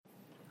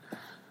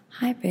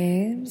Hi,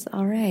 babes.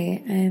 All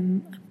right.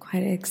 I'm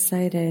quite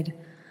excited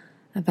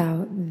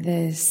about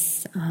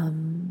this.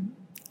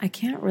 I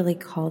can't really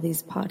call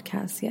these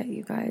podcasts yet,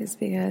 you guys,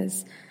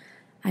 because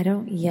I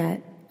don't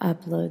yet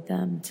upload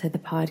them to the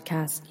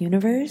podcast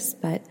universe,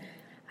 but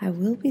I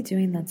will be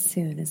doing that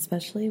soon,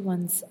 especially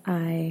once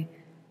I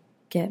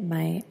get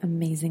my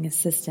amazing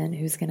assistant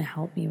who's going to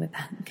help me with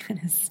that kind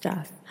of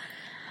stuff.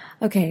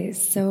 Okay,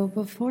 so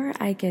before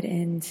I get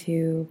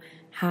into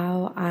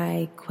how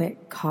I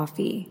quit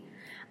coffee,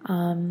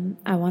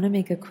 I want to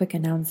make a quick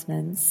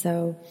announcement.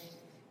 So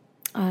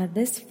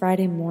this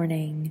Friday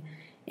morning,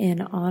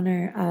 in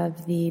honor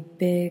of the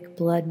big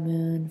blood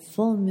moon,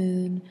 full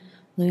moon,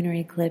 lunar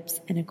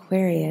eclipse in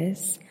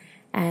Aquarius,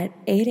 at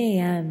 8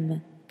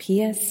 a.m.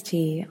 PST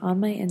on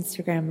my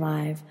Instagram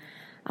Live,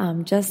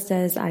 just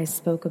as I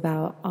spoke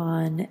about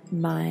on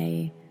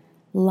my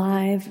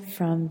live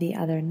from the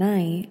other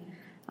night,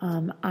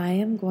 I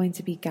am going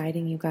to be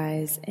guiding you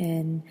guys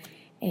in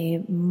a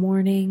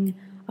morning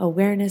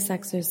awareness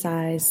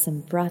exercise, some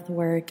breath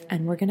work,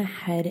 and we're going to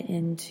head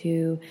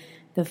into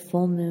the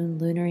full moon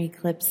lunar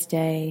eclipse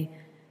day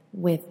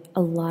with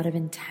a lot of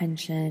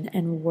intention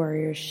and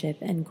warriorship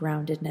and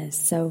groundedness.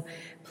 So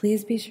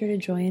please be sure to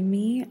join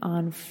me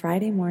on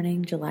Friday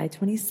morning, July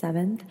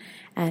 27th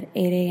at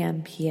 8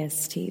 a.m.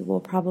 PST.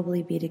 We'll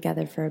probably be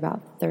together for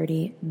about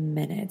 30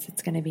 minutes.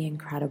 It's going to be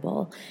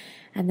incredible.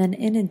 And then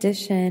in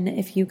addition,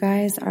 if you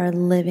guys are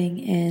living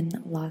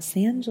in Los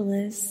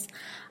Angeles,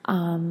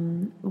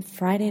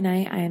 Friday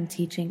night I am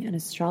teaching an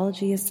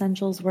astrology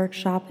essentials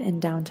workshop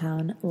in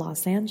downtown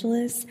Los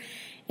Angeles.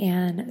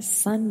 And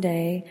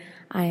Sunday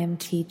I am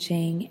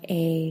teaching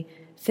a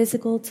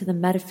physical to the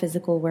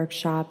metaphysical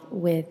workshop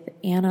with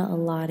Anna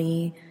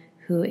Alati,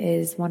 who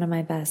is one of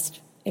my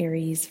best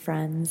Aries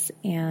friends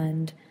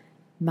and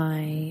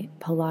my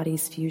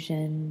Pilates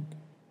fusion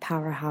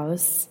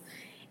powerhouse,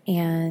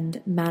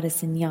 and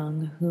Madison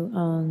Young, who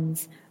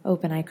owns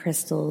Open Eye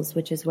Crystals,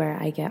 which is where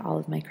I get all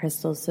of my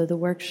crystals. So the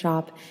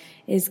workshop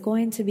is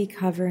going to be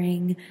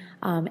covering,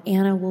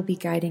 Anna will be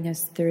guiding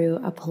us through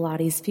a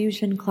Pilates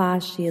fusion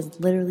class. She has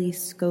literally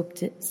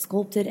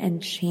sculpted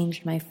and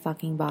changed my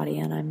fucking body,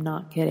 and I'm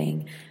not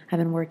kidding. I've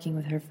been working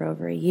with her for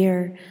over a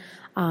year.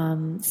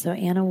 So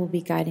Anna will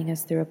be guiding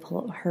us through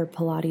her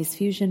Pilates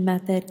fusion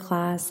method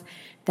class.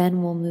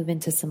 Then we'll move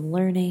into some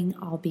learning.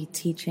 I'll be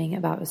teaching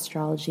about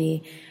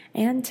astrology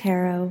and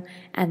tarot.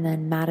 And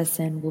then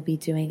Madison will be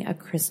doing a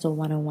Crystal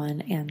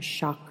 101 and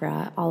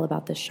chakra, all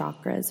about the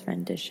chakras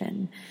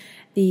rendition.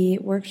 The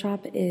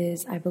workshop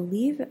is, I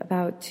believe,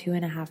 about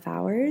 2.5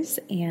 hours,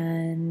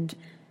 and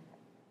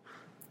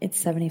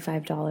it's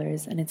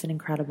 $75, and it's an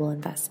incredible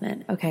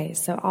investment. Okay,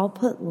 so I'll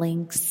put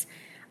links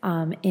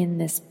in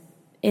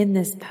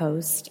this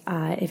post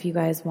if you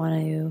guys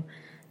want to,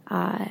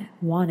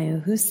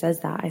 who says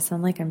that? I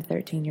sound like I'm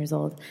 13 years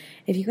old.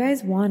 If you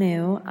guys want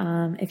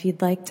to, if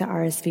you'd like to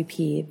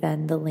RSVP,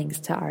 then the links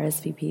to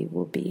RSVP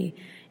will be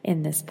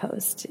in this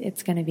post.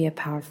 It's going to be a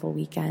powerful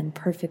weekend,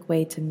 perfect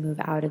way to move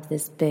out of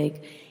this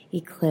big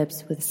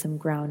eclipse with some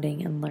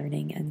grounding and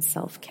learning and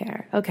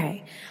self-care.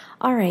 Okay.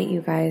 All right, you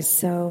guys.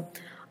 So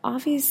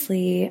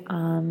obviously,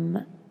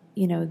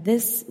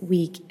 this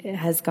week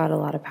has got a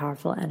lot of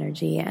powerful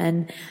energy,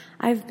 and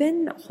I've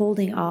been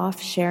holding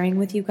off sharing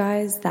with you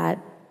guys that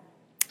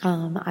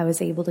I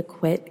was able to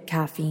quit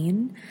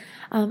caffeine.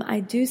 I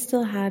do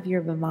still have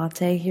yerba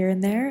mate here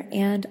and there,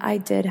 and I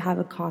did have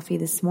a coffee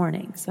this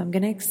morning. So I'm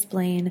going to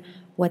explain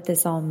what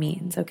this all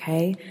means,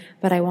 okay?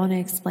 But I want to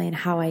explain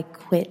how I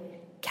quit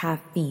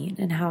caffeine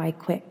and how I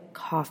quit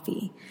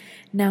coffee.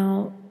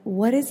 Now,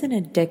 what is an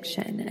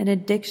addiction? An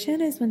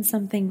addiction is when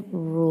something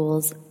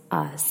rules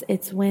us.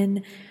 It's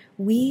when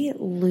we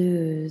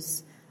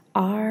lose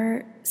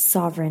our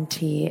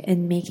sovereignty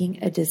in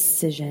making a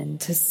decision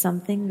to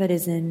something that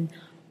is in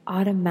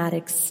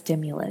automatic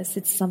stimulus.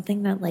 It's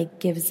something that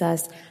gives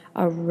us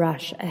a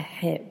rush, a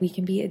hit. We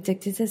can be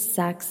addicted to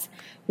sex.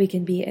 We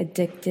can be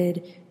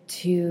addicted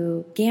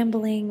to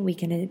gambling. We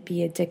can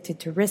be addicted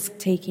to risk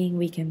taking.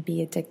 We can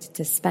be addicted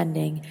to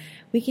spending.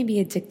 We can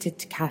be addicted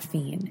to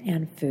caffeine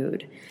and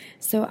food.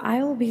 So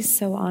I will be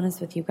so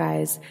honest with you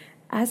guys.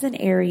 As an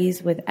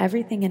Aries, with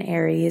everything in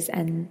Aries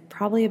and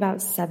probably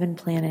about 7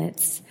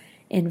 planets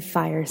in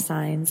fire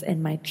signs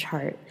in my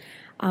chart,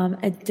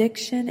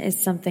 addiction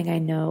is something I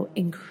know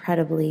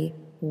incredibly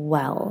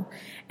well.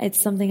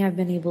 It's something I've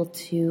been able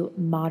to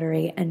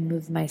moderate and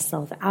move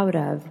myself out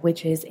of,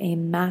 which is a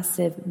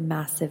massive,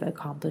 massive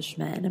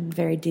accomplishment. I'm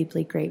very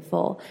deeply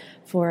grateful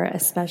for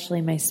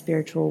especially my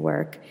spiritual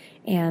work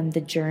and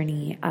the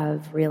journey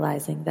of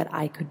realizing that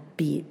I could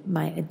beat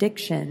my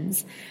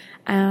addictions.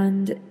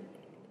 And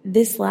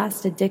this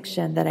last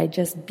addiction that I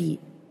just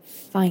beat,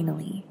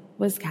 finally,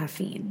 was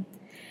caffeine.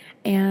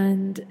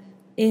 And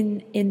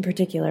in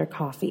particular,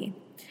 coffee.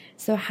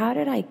 So how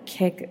did I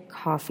kick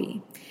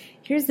coffee?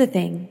 Here's the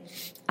thing.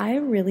 I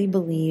really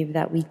believe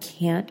that we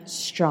can't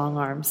strong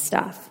arm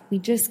stuff. We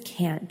just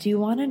can't. Do you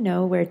want to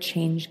know where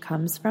change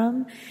comes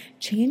from?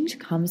 Change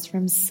comes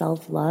from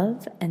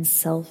self-love and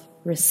self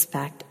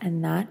self-respect,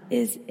 and that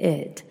is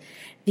it.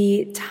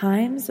 The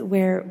times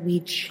where we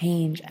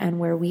change and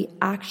where we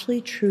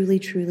actually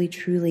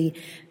truly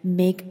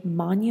make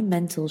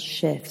monumental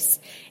shifts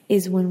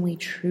is when we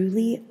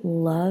truly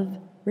love,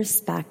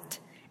 respect,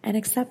 and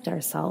accept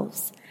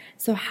ourselves.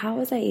 So how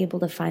was I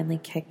able to finally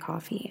kick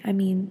coffee? I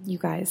mean, you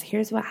guys,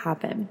 here's what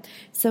happened.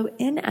 So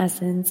in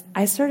essence,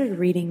 I started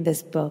reading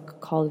this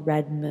book called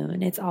Red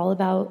Moon. It's all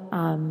about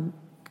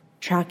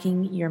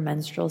tracking your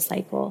menstrual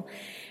cycle,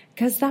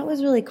 because that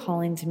was really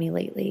calling to me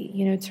lately.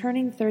 You know,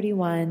 turning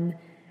 31,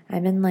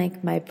 I'm in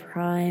like my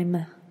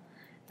prime,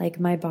 like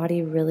my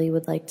body really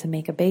would like to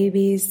make a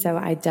baby. So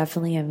I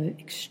definitely am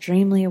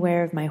extremely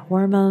aware of my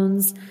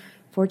hormones.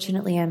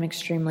 Fortunately, I'm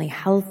extremely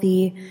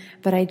healthy,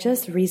 but I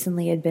just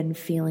recently had been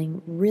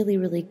feeling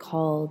really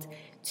called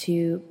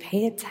to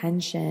pay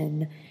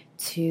attention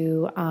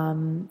to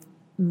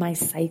my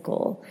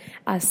cycle,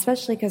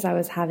 especially because I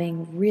was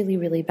having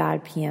really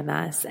bad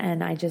PMS,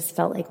 and I just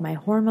felt like my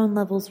hormone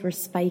levels were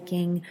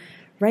spiking.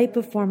 Right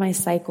before my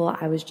cycle,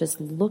 I was just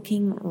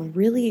looking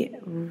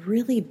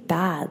really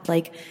bad.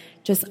 Like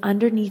just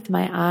underneath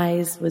my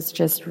eyes was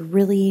just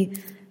really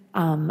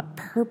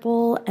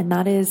purple, and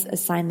that is a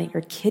sign that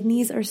your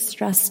kidneys are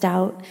stressed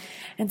out.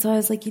 And so I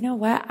was like, you know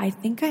what? I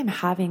think I'm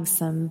having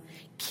some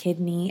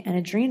kidney and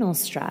adrenal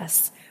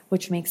stress,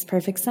 which makes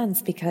perfect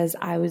sense because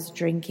I was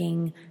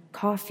drinking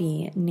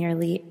coffee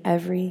nearly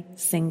every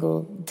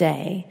single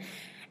day.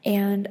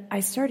 And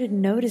I started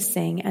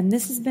noticing, and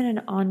this has been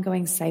an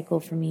ongoing cycle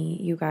for me,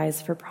 you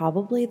guys, for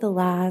probably the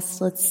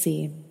last,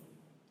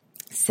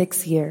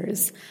 6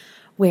 years,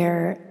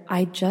 where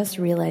I just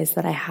realized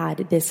that I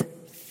had this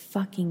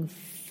fucking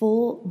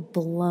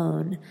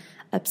full-blown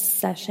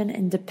obsession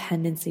and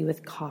dependency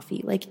with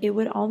coffee. Like it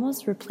would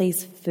almost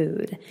replace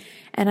food.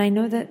 And I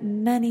know that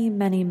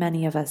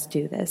many of us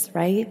do this,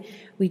 right?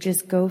 We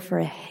just go for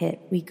a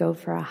hit. We go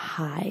for a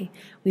high.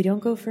 We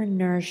don't go for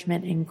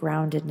nourishment and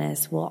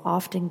groundedness. We'll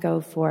often go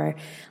for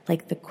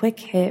like the quick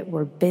hit.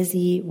 We're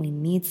busy. We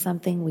need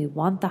something. We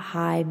want the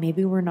high.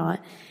 Maybe we're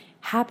not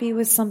happy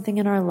with something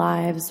in our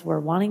lives. We're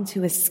wanting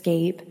to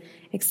escape,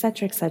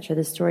 etc., etc.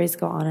 The stories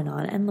go on.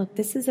 And look,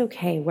 this is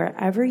okay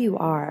wherever you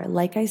are.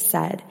 Like I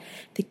said,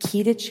 the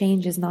key to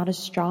change is not a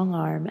strong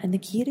arm, and the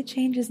key to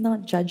change is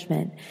not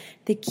judgment.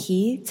 The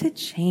key to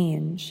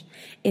change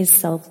is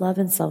self-love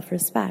and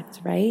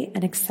self-respect, right?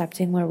 And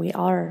accepting where we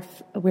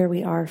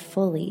are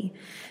fully.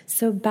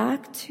 So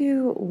back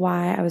to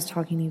why I was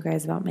talking to you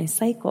guys about my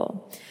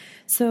cycle.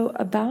 So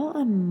about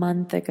a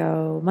month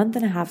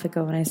and a half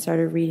ago, when I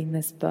started reading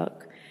this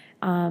book,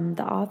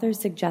 the author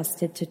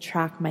suggested to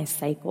track my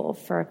cycle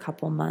for a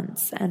couple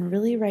months and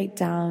really write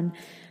down,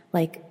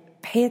 like,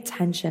 pay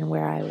attention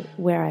where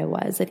I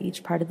was at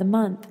each part of the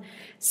month.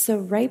 So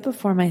right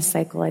before my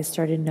cycle, I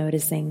started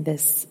noticing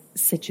this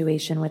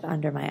situation with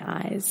under my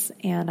eyes.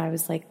 And I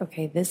was like,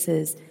 okay,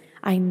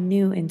 I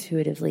knew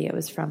intuitively it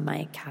was from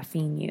my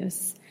caffeine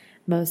use,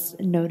 most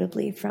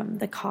notably from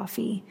the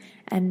coffee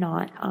and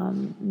not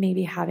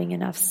maybe having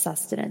enough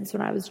sustenance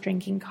when I was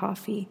drinking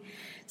coffee.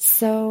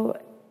 So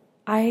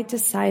I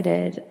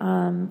decided,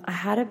 I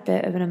had a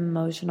bit of an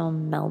emotional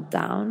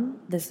meltdown.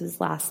 This was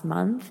last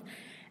month.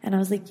 And I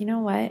was like, you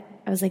know what?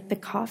 I was like, the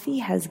coffee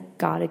has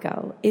got to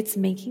go. It's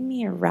making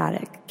me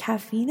erratic.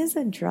 Caffeine is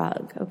a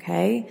drug,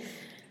 okay?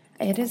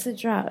 It is a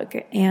drug,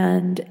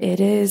 and it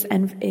is,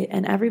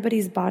 and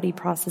everybody's body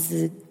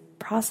processes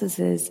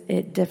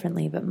it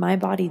differently, but my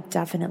body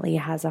definitely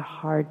has a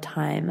hard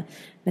time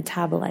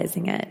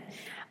metabolizing it.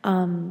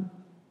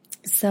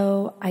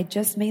 So I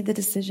just made the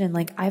decision,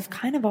 like, I've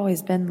kind of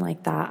always been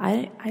like that.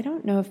 I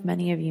don't know if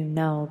many of you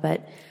know,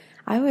 but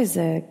I was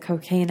a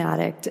cocaine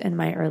addict in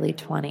my early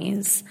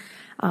 20s.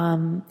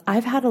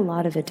 I've had a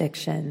lot of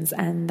addictions,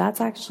 and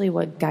that's actually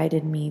what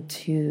guided me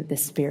to the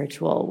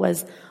spiritual,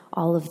 was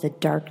all of the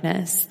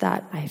darkness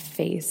that I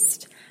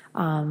faced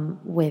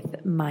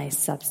with my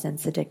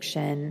substance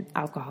addiction,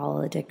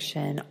 alcohol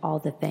addiction, all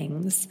the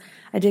things,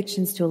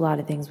 addictions to a lot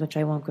of things, which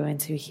I won't go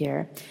into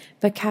here.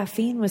 But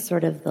caffeine was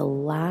sort of the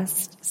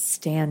last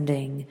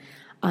standing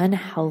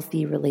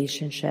unhealthy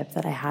relationship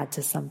that I had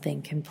to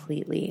something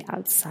completely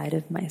outside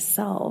of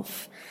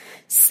myself.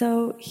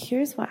 So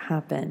here's what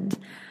happened.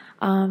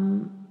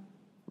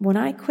 When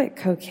I quit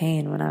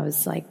cocaine when I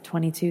was like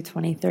 22,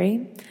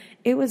 23,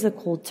 it was a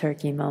cold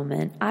turkey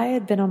moment. I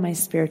had been on my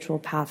spiritual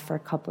path for a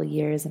couple of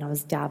years, and I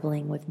was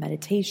dabbling with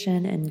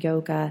meditation and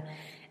yoga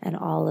and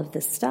all of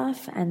this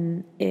stuff.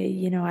 And,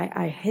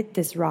 I hit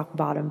this rock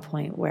bottom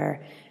point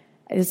where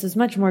this was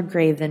much more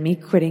grave than me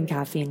quitting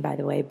caffeine, by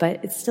the way,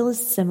 but it's still a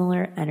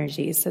similar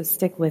energy, so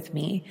stick with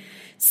me.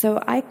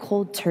 So I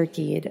cold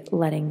turkeyed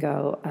letting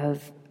go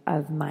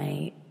of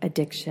my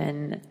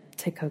addiction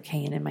to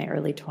cocaine in my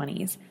early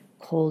 20s.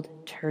 cold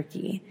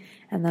turkey.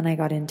 And then I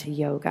got into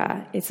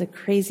yoga. It's a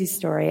crazy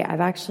story. I've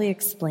actually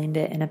explained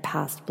it in a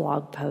past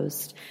blog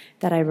post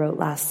that I wrote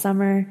last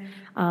summer.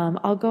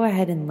 I'll go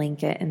ahead and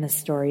link it in the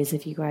stories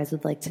if you guys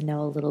would like to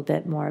know a little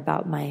bit more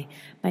about my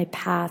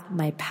path,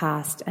 my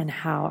past, and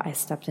how I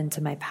stepped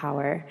into my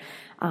power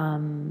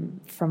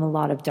from a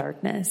lot of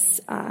darkness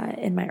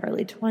in my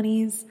early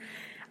 20s.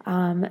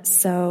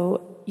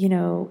 So,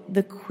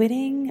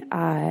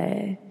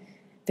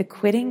 the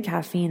quitting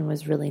caffeine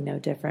was really no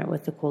different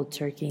with the cold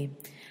turkey.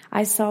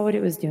 I saw what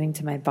it was doing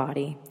to my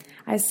body.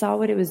 I saw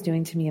what it was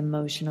doing to me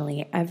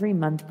emotionally every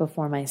month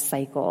before my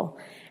cycle.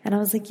 And I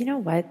was like, you know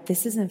what?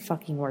 This isn't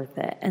fucking worth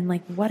it. And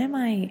like, what am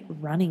I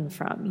running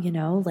from?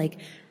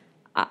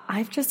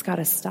 I've just got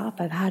to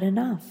stop. I've had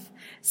enough.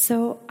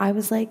 So I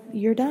was like,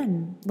 you're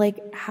done.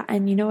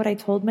 And you know what I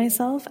told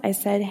myself? I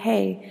said,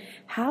 hey,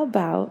 how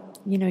about,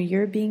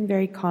 you're being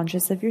very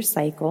conscious of your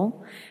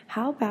cycle.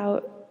 How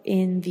about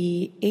in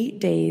the 8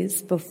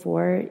 days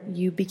before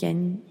you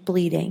begin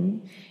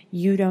bleeding,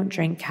 you don't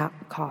drink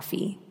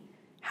coffee?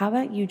 How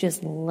about you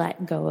just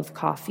let go of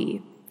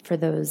coffee for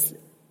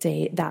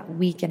that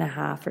week and a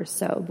half or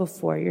so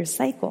before your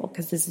cycle?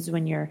 Because this is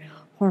when your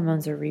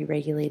hormones are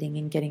re-regulating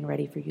and getting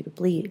ready for you to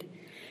bleed.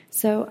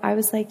 So I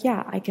was like,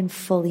 yeah, I can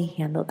fully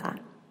handle that.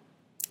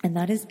 And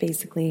that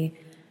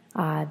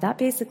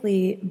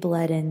basically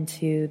bled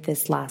into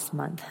this last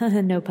month,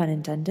 no pun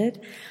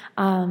intended.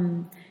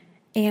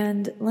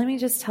 And let me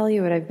just tell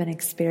you what I've been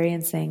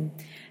experiencing.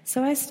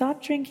 So I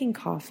stopped drinking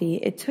coffee.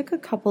 It took a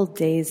couple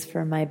days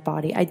for my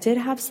body. I did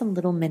have some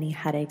little mini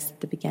headaches at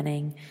the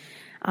beginning,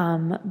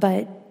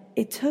 but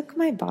it took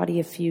my body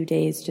a few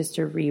days just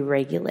to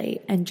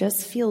re-regulate and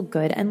just feel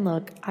good. And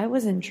look, I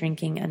wasn't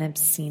drinking an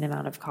obscene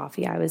amount of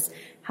coffee. I was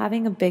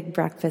having a big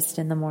breakfast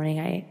in the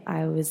morning.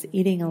 I was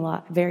eating a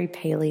lot, very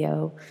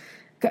paleo.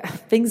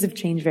 Things have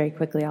changed very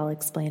quickly. I'll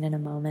explain in a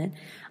moment.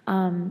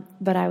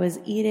 But I was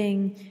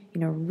eating,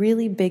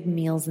 really big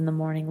meals in the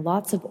morning,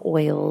 lots of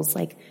oils,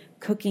 like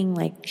cooking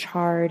like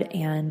chard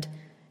and,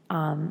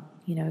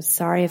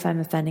 sorry if I'm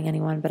offending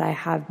anyone, but I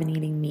have been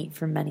eating meat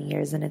for many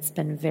years and it's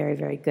been very,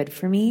 very good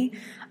for me.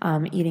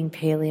 Eating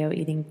paleo,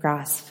 eating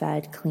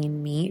grass-fed,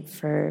 clean meat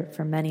for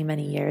many,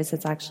 many years.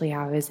 It's actually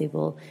how I was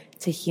able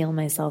to heal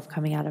myself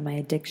coming out of my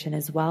addiction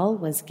as well,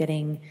 was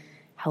getting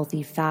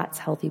healthy fats,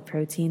 healthy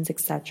proteins,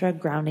 etc.,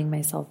 grounding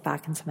myself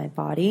back into my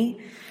body.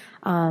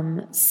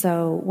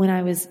 So when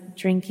I was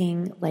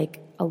drinking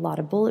like a lot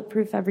of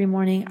Bulletproof every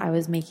morning, I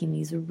was making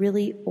these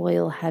really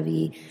oil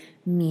heavy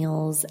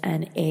meals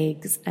and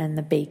eggs and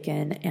the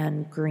bacon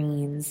and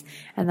greens.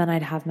 And then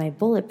I'd have my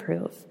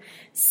Bulletproof.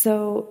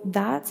 So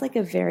that's like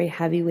a very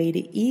heavy way to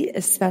eat,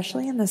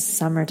 especially in the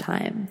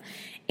summertime.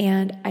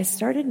 And I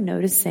started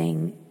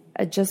noticing,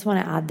 I just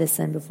want to add this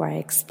in before I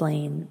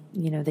explain,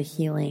 the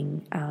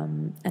healing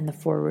and the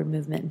forward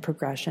movement and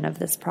progression of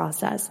this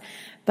process.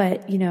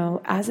 But,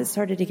 as it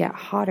started to get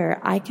hotter,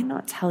 I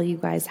cannot tell you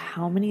guys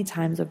how many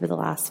times over the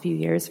last few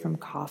years from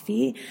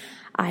coffee,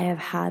 I have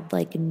had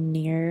like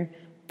near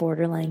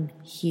borderline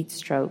heat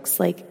strokes.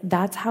 Like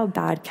that's how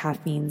bad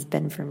caffeine's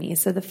been for me.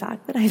 So the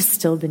fact that I've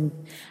still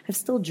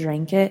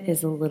drank it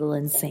is a little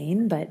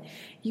insane, but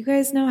you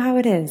guys know how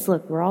it is.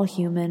 Look, we're all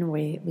human.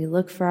 We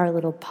look for our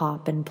little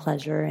pop and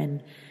pleasure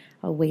and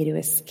a way to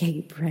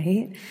escape,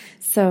 right?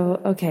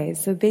 So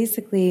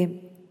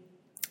basically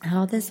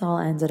how this all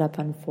ended up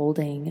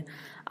unfolding,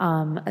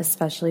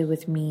 especially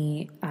with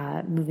me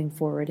moving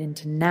forward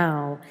into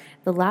now,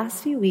 the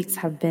last few weeks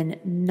have been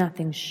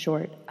nothing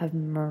short of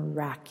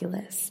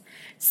miraculous.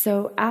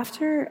 So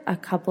after a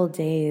couple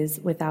days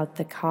without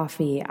the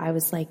coffee, I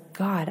was like,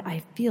 God,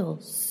 I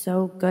feel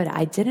so good.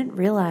 I didn't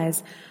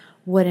realize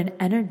what an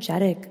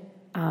energetic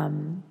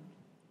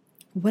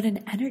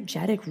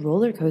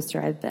roller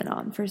coaster I've been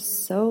on for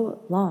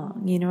so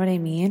long. You know what I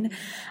mean?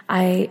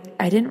 I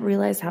didn't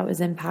realize how it was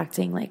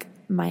impacting like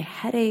my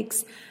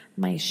headaches,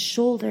 my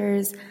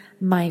shoulders,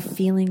 my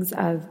feelings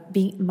of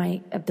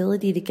my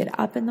ability to get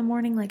up in the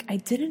morning. Like I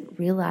didn't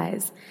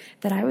realize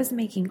that I was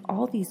making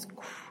all these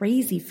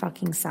crazy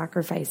fucking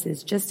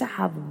sacrifices just to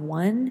have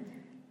one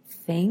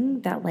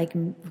thing that like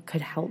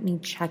could help me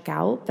check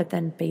out, but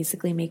then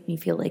basically make me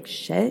feel like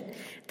shit.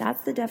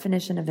 That's the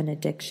definition of an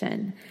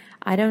addiction.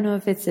 I don't know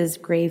if it's as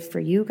grave for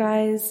you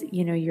guys.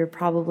 You're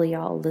probably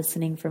all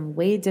listening from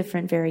way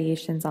different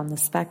variations on the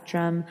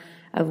spectrum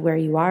of where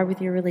you are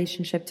with your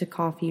relationship to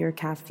coffee or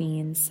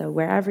caffeine. So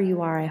wherever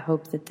you are, I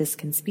hope that this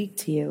can speak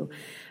to you.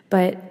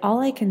 But all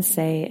I can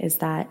say is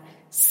that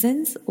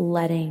since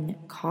letting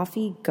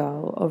coffee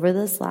go over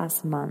this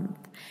last month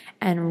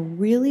and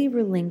really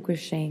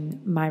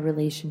relinquishing my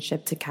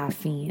relationship to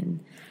caffeine,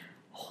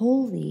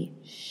 holy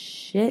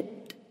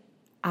shit,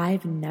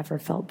 I've never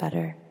felt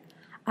better.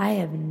 I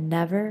have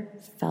never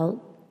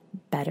felt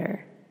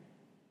better.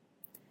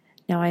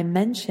 Now, I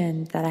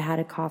mentioned that I had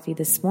a coffee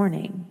this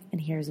morning, and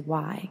here's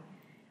why.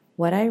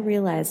 What I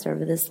realized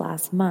over this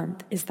last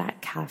month is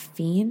that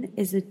caffeine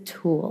is a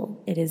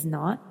tool. It is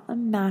not a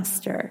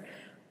master.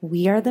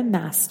 We are the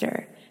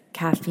master.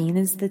 Caffeine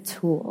is the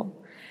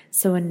tool.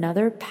 So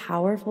another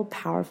powerful,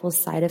 powerful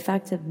side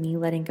effect of me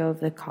letting go of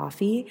the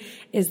coffee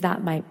is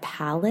that my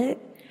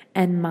palate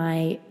and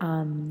my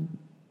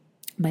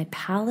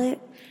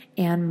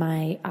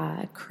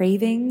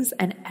cravings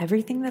and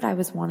everything that I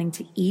was wanting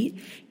to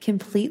eat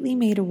completely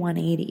made a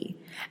 180.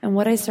 And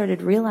what I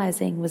started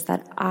realizing was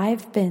that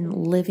I've been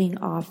living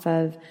off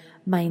of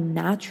my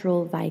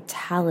natural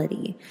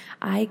vitality.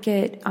 I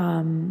get, if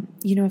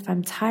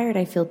I'm tired,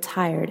 I feel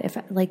tired. If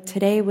like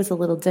today was a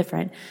little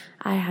different.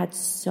 I had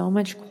so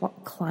much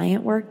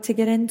client work to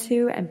get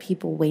into and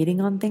people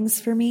waiting on things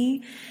for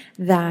me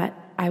that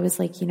I was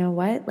like, you know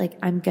what? Like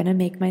I'm going to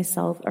make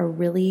myself a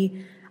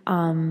really,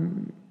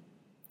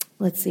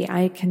 let's see,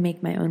 I can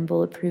make my own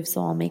bulletproof.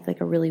 So I'll make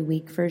like a really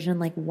weak version,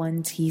 like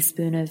 1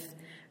 teaspoon of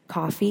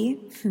coffee.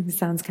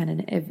 Sounds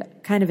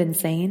kind of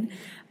insane,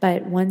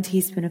 but 1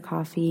 teaspoon of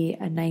coffee,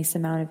 a nice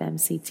amount of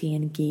MCT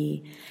and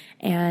ghee.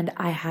 And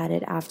I had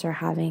it after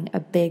having a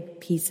big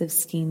piece of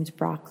steamed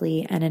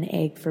broccoli and an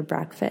egg for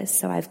breakfast.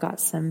 So I've got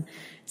some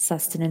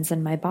sustenance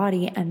in my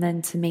body. And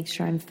then to make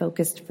sure I'm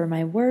focused for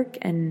my work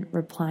and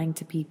replying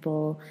to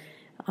people,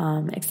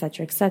 et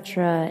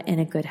cetera, in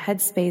a good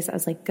headspace, I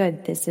was like,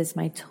 good, this is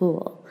my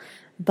tool.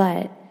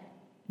 But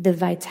the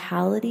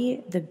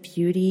vitality, the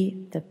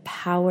beauty, the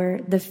power,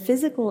 the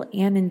physical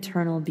and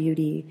internal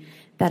beauty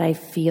that I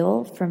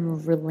feel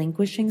from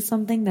relinquishing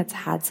something that's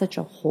had such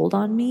a hold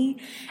on me,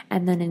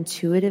 and then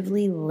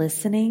intuitively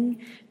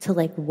listening to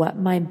like what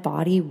my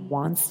body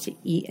wants to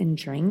eat and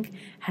drink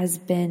has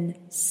been,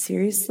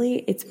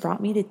 seriously, it's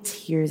brought me to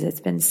tears. It's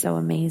been so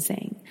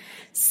amazing.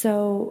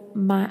 So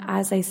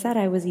as I said,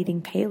 I was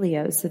eating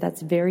paleo, so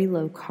that's very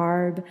low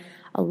carb,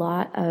 a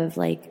lot of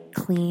like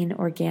clean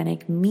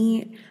organic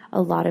meat, a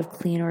lot of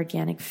clean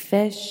organic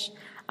fish,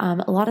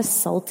 a lot of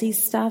salty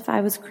stuff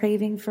I was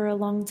craving for a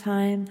long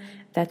time,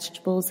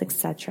 vegetables,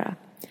 etc.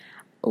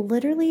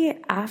 Literally,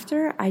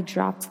 after I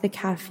dropped the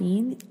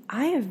caffeine,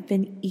 I have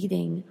been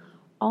eating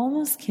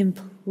almost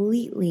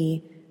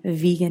completely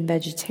vegan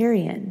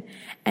vegetarian.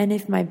 And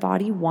if my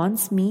body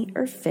wants meat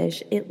or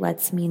fish, it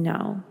lets me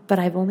know. But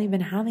I've only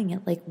been having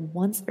it like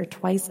once or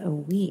twice a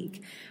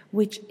week,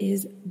 which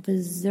is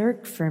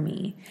berserk for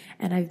me.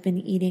 And I've been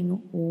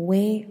eating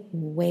way,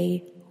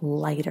 way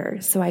lighter.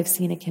 So I've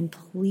seen a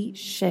complete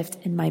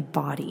shift in my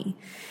body.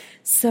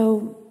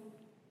 So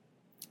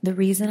the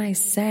reason I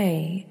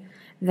say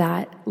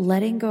that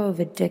letting go of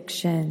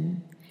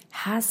addiction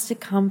has to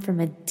come from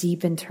a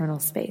deep internal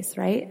space,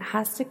 right? It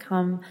has to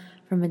come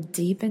from a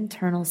deep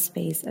internal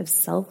space of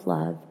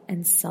self-love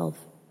and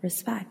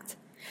self-respect.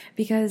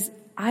 Because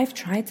I've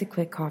tried to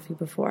quit coffee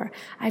before.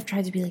 I've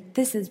tried to be like,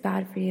 this is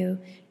bad for you.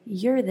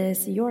 You're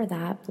this, you're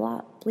that,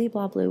 blah, blah,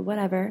 blah, blah,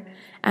 whatever.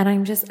 And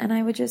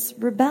I would just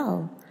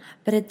rebel.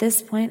 But at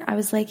this point, I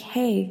was like,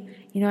 hey,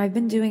 I've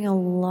been doing a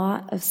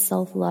lot of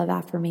self-love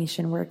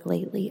affirmation work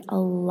lately, a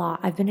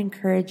lot. I've been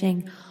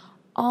encouraging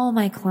all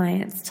my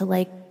clients to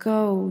like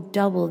go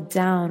double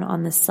down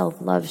on the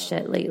self-love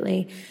shit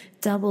lately,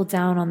 double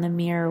down on the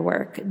mirror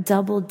work,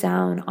 double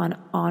down on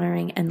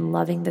honoring and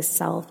loving the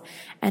self.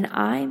 And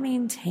I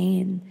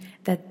maintain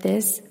that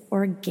this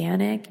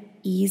organic,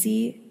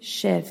 easy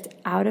shift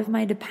out of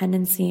my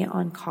dependency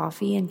on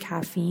coffee and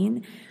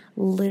caffeine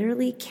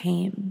literally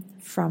came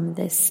from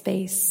this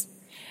space.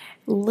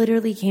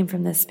 Literally came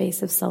from this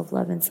space of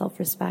self-love and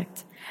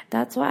self-respect.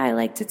 That's why I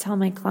like to tell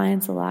my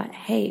clients a lot,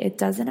 hey, it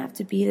doesn't have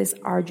to be this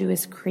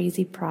arduous,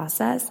 crazy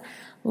process.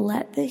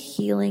 Let the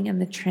healing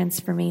and the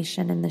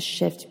transformation and the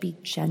shift be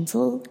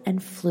gentle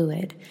and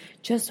fluid.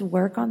 Just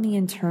work on the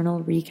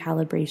internal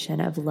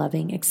recalibration of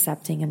loving,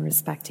 accepting, and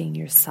respecting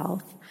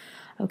yourself.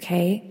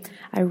 Okay?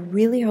 I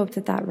really hope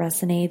that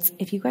resonates.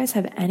 If you guys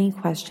have any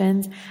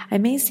questions, I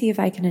may see if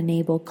I can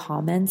enable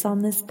comments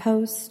on this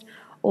post,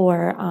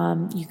 or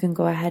you can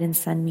go ahead and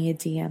send me a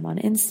DM on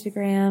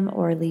Instagram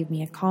or leave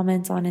me a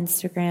comment on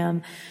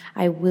Instagram.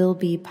 I will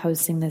be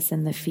posting this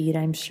in the feed,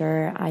 I'm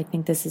sure. I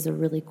think this is a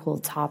really cool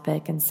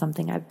topic and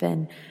something I've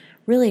been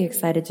really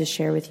excited to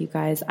share with you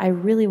guys. I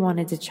really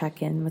wanted to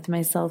check in with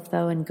myself,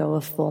 though, and go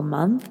a full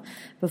month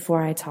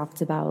before I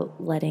talked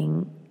about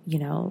letting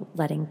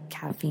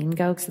caffeine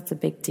go, because it's a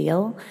big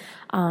deal.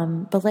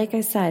 But like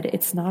I said,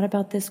 it's not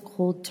about this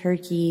cold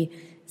turkey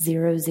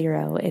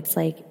 0-0. It's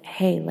like,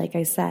 hey, like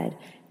I said,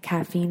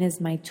 caffeine is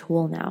my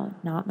tool now,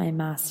 not my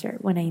master.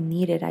 When I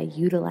need it, I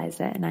utilize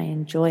it and I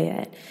enjoy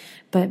it.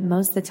 But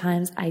most of the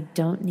times I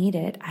don't need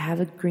it. I have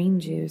a green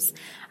juice.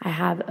 I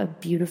have a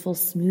beautiful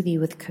smoothie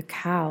with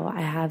cacao.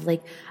 I have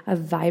like a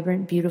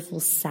vibrant, beautiful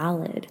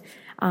salad.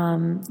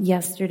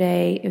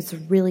 Yesterday, it was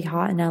really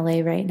hot in LA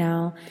right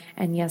now.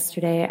 And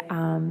yesterday,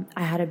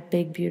 I had a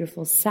big,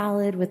 beautiful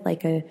salad with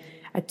like a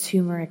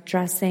turmeric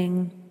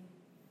dressing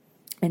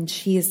and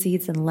chia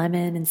seeds and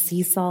lemon and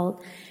sea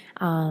salt.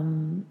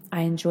 I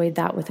enjoyed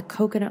that with a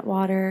coconut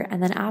water.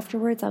 And then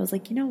afterwards I was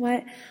like, you know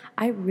what?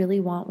 I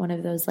really want one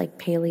of those like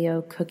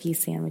paleo cookie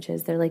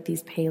sandwiches. They're like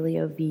these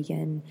paleo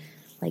vegan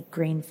like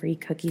grain-free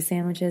cookie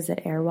sandwiches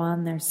at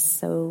Erewhon. They're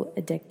so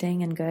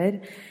addicting and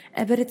good.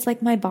 But it's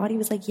like my body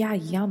was like, yeah,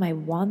 yum, I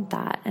want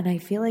that. And I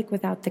feel like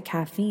without the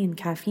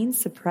caffeine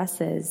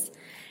suppresses.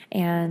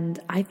 And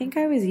I think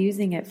I was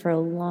using it for a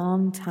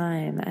long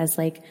time as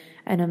like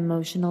an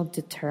emotional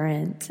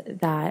deterrent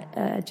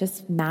that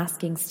just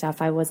masking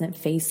stuff I wasn't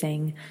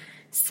facing.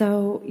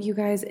 So, you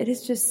guys, it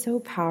is just so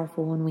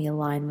powerful when we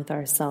align with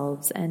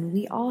ourselves, and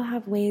we all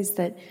have ways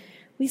that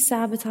we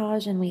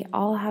sabotage, and we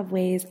all have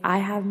ways. I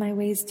have my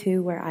ways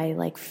too, where I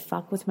like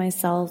fuck with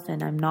myself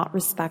and I'm not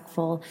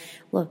respectful.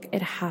 Look,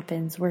 it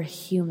happens. We're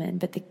human,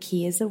 but the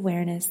key is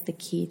awareness. The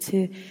key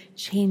to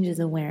change is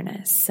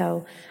awareness.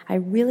 So I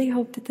really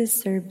hope that this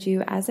served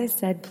you. As I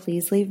said,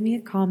 please leave me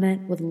a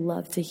comment. Would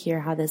love to hear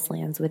how this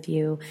lands with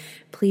you.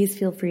 Please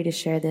feel free to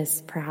share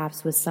this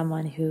perhaps with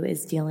someone who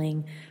is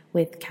dealing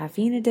with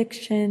caffeine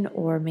addiction,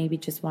 or maybe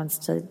just wants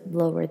to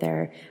lower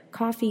their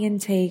coffee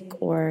intake,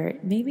 or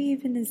maybe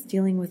even is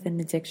dealing with an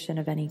addiction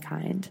of any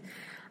kind.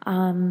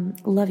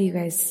 Love you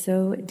guys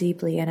so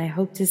deeply, and I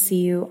hope to see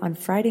you on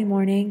Friday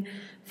morning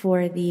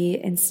for the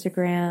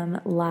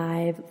Instagram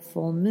live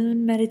full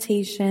moon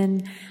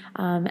meditation,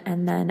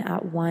 and then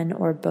at one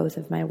or both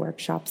of my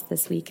workshops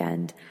this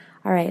weekend.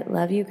 All right,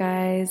 love you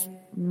guys.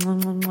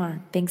 Mwah, mwah,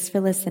 mwah. Thanks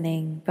for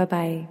listening.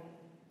 Bye-bye.